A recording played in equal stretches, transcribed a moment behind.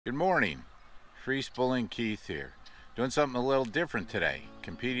Good morning, Free Spooling Keith here. Doing something a little different today.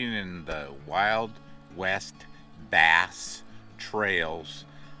 Competing in the Wild West Bass Trails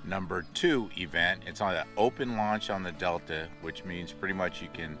 #2 event. It's on an open launch on the Delta, which means pretty much you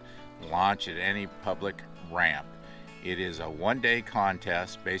can launch at any public ramp. It is a one-day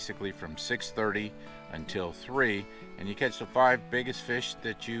contest, basically from 6:30 until 3, and you catch the 5 biggest fish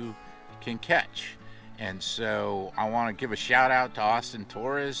that you can catch. And so I want to give a shout out to Austin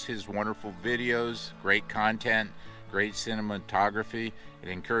Torres, his wonderful videos, great content, great cinematography. It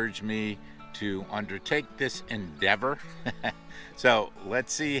encouraged me to undertake this endeavor. So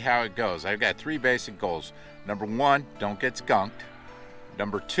let's see how it goes. I've got 3 basic goals. Number 1, don't get skunked.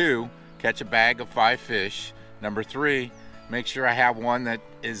 Number 2, catch a bag of 5 fish. Number 3, make sure I have one that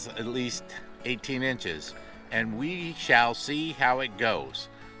is at least 18 inches. And we shall see how it goes.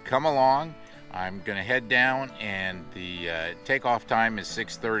 Come along. I'm gonna head down, and the takeoff time is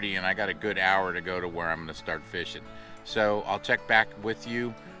 6:30, and I got a good hour to go to where I'm gonna start fishing. So I'll check back with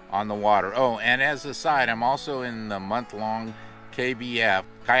you on the water. Oh, and as a side, I'm also in the month-long KBF,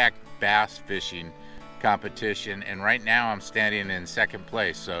 Kayak Bass Fishing competition, and right now I'm standing in 2nd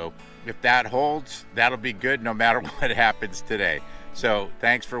place. So if that holds, that'll be good no matter what happens today. So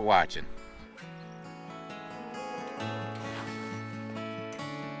thanks for watching.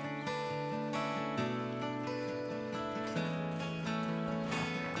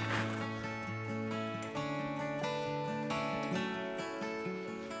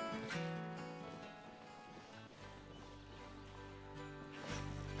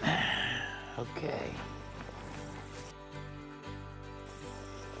 Okay.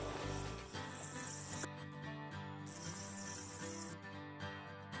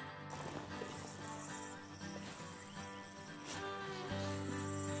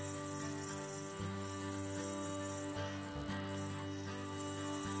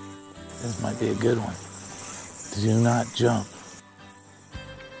 This might be a good one. Do not jump.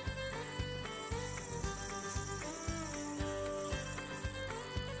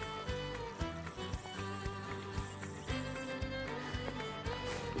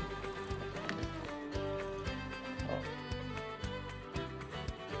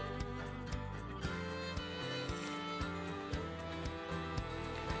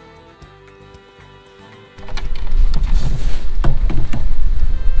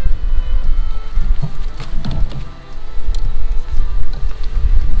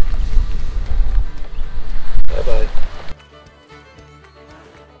 Bye-bye.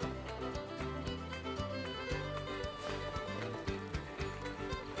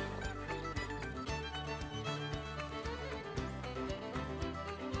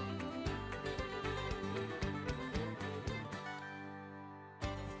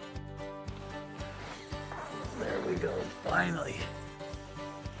 There we go, finally.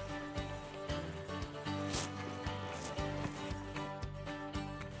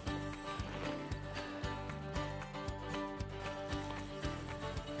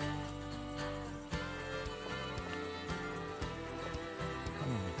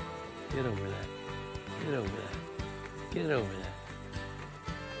 Get over that. Get over that. Get over that.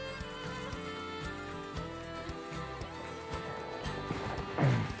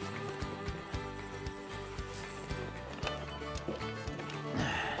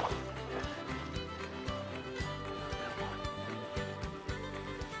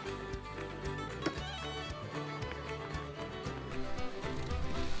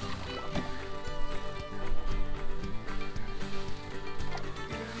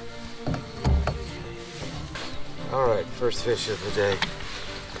 All right, first fish of the day,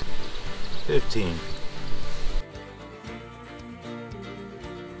 15.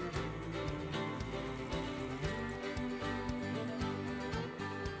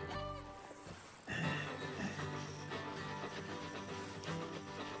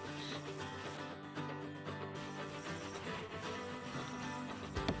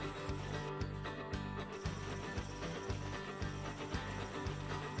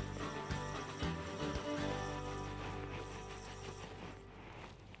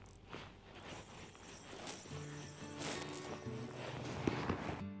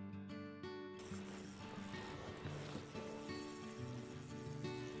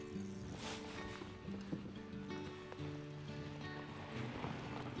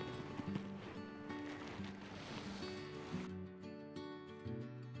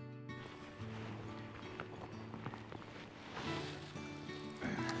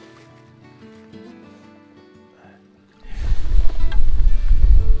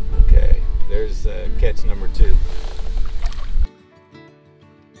 There's catch number 2.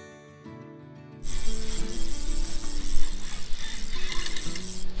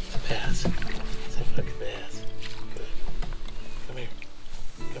 bass. It's a fucking bass. Good. Come here.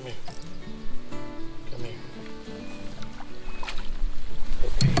 Come here. Come here.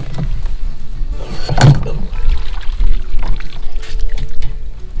 Okay. Alright. Oh.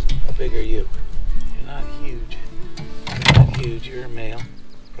 How big are you? You're not huge. You're not huge. You're a male.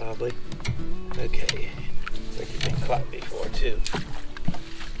 Probably. Okay. Looks like you've been caught before too.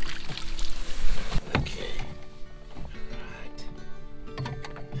 Okay.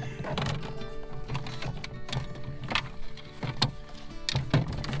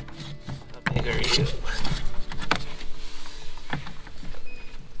 How big are you?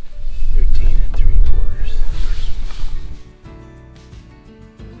 13 3/4.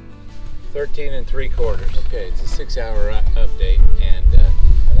 13 3/4. Okay, it's a 6-hour update, and I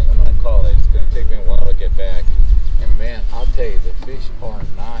think I'm going to call it. It's going to take me a while to get back. And man, I'll tell you, the fish are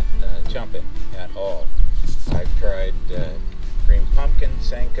not chumping at all. I've tried green pumpkin,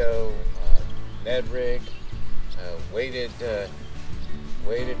 Senko, Ned rig, weighted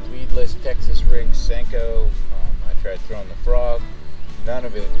weedless Texas rig Senko. I tried throwing the frog. None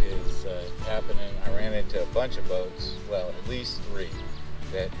of it is happening. I ran into a bunch of boats, well, at least 3,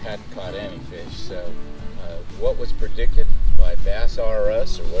 that hadn't caught any fish. So what was predicted by Bass R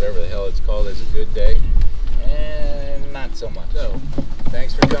Us, or whatever the hell it's called, as a good day, and not so much. So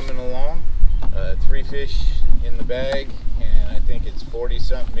thanks for coming along. 3 fish in the bag, and I think it's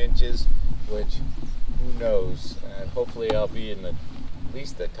 40-something inches, which who knows. Hopefully I'll be in at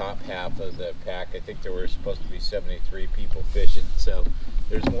least the top half of the pack. I think there were supposed to be 73 people fishing, so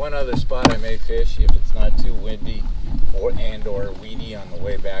there's one other spot I may fish if it's not too windy or weedy on the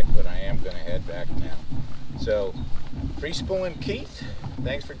way back, but I am going to head back now. So, free spooling Keith,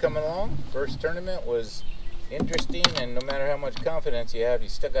 thanks for coming along. First tournament was interesting, and no matter how much confidence you have, you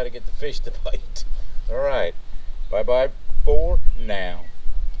still got to get the fish to bite. Alright, bye-bye for now.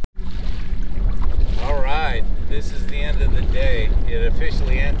 Alright, this is the end of the day. It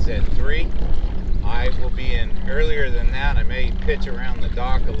officially ends at 3. I will be in earlier than that. I may pitch around the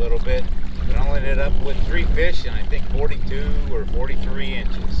dock a little bit, but I ended up with 3 fish, and I think 42 or 43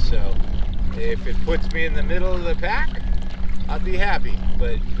 inches. So if it puts me in the middle of the pack, I'd be happy,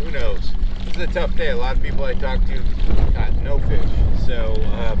 but who knows. This is a tough day. A lot of people I talked to got no fish. So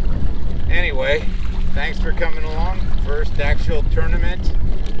anyway, thanks for coming along. First actual tournament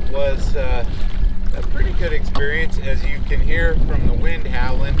was a pretty good experience, as you can hear from the wind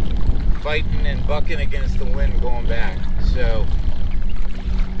howling, fighting and bucking against the wind going back. So,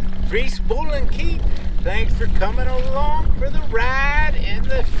 free spooling Keith, thanks for coming along for the ride and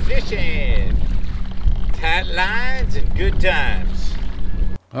the fishing. Tight lines and good times.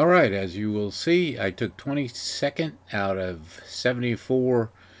 Alright, as you will see, I took 22nd out of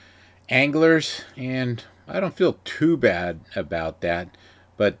 74 anglers, and I don't feel too bad about that.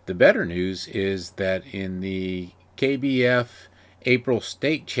 But the better news is that in the KBF April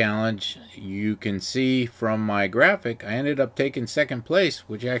State Challenge, you can see from my graphic, I ended up taking 2nd place,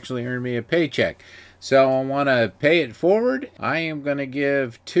 which actually earned me a paycheck. So I want to pay it forward. I am going to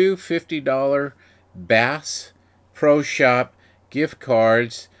give 2 $50 Bass Pro Shop gift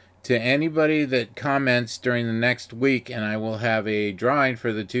cards to anybody that comments during the next week, and I will have a drawing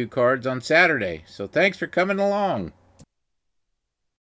for the 2 cards on Saturday. So thanks for coming along.